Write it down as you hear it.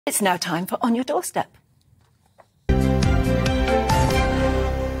It's now time for On Your Doorstep.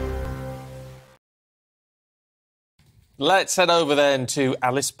 Let's head over then to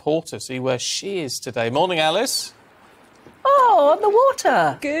Alice Porter, see where she is today. Morning, Alice. Oh, on the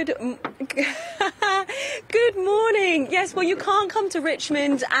water. Good morning. Yes, well, you can't come to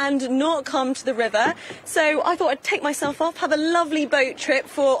Richmond and not come to the river. So I thought I'd take myself off, have a lovely boat trip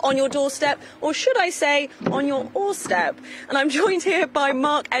for On Your Doorstep, or should I say, On Your Oarstep. And I'm joined here by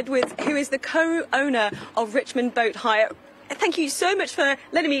Mark Edwards, who is the co-owner of Richmond Boat Hire. Thank you so much for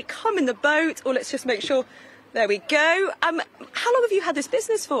letting me come in the boat. Or let's just make sure. There we go. How long have you had this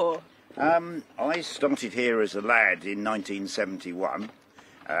business for? I started here as a lad in 1971.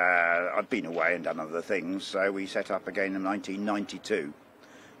 I'd been away and done other things, so we set up again in 1992.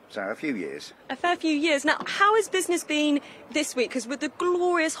 So a few years. A fair few years. Now, how has business been this week? Because with the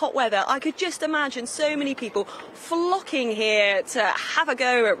glorious hot weather, I could just imagine so many people flocking here to have a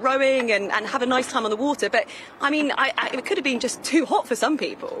go at rowing and have a nice time on the water. But, I mean, it could have been just too hot for some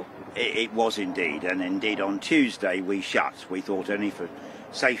people. It was indeed, and indeed on Tuesday we shut. We thought only for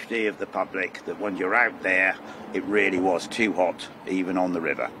safety of the public that when you're out there, it really was too hot, even on the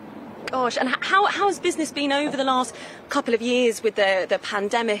river. Gosh, and how has business been over the last couple of years with the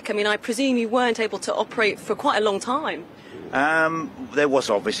pandemic? I mean, I presume you weren't able to operate for quite a long time. There was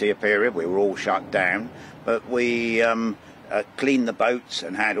obviously a period we were all shut down, but we cleaned the boats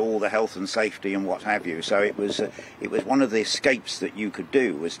and had all the health and safety and what have you. So it was one of the escapes that you could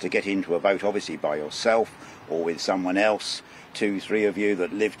do, was to get into a boat, obviously by yourself or with someone else, 2-3 of you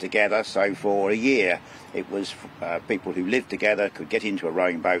that lived together. So for a year it was people who lived together could get into a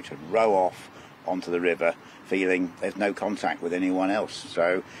rowing boat and row off onto the river feeling there's no contact with anyone else.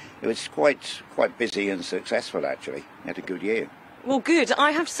 So it was quite busy and successful, actually. We had a good year. Well, good.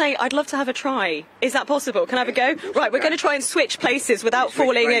 I have to say, I'd love to have a try. Is that possible? Can I have a go? Right, we're going to try and switch places without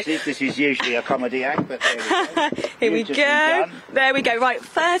falling. This is usually a comedy act, but there we go. Here we go. There we go. Right,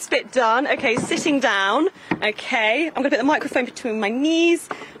 first bit done. Okay, sitting down. Okay, I'm going to put the microphone between my knees.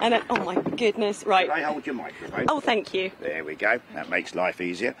 And then, oh my goodness, right. Can I hold your microphone? Oh, thank you. There we go. That makes life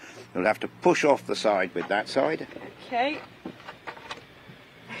easier. You'll have to push off the side with that side. Okay.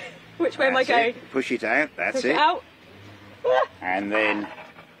 Which way am I going? Push it out. That's it. Push it out. And then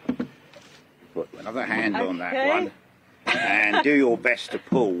put another hand on that one and do your best to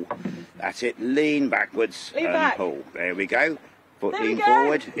pull. That's it. Lean backwards and pull. There we go. Lean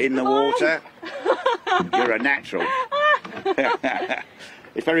forward in the water. You're a natural.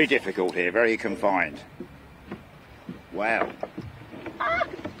 It's very difficult here, very confined. Wow.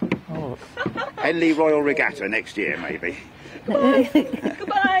 Henley Royal Regatta next year, maybe.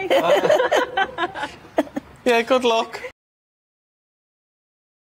 Goodbye. Yeah, good luck.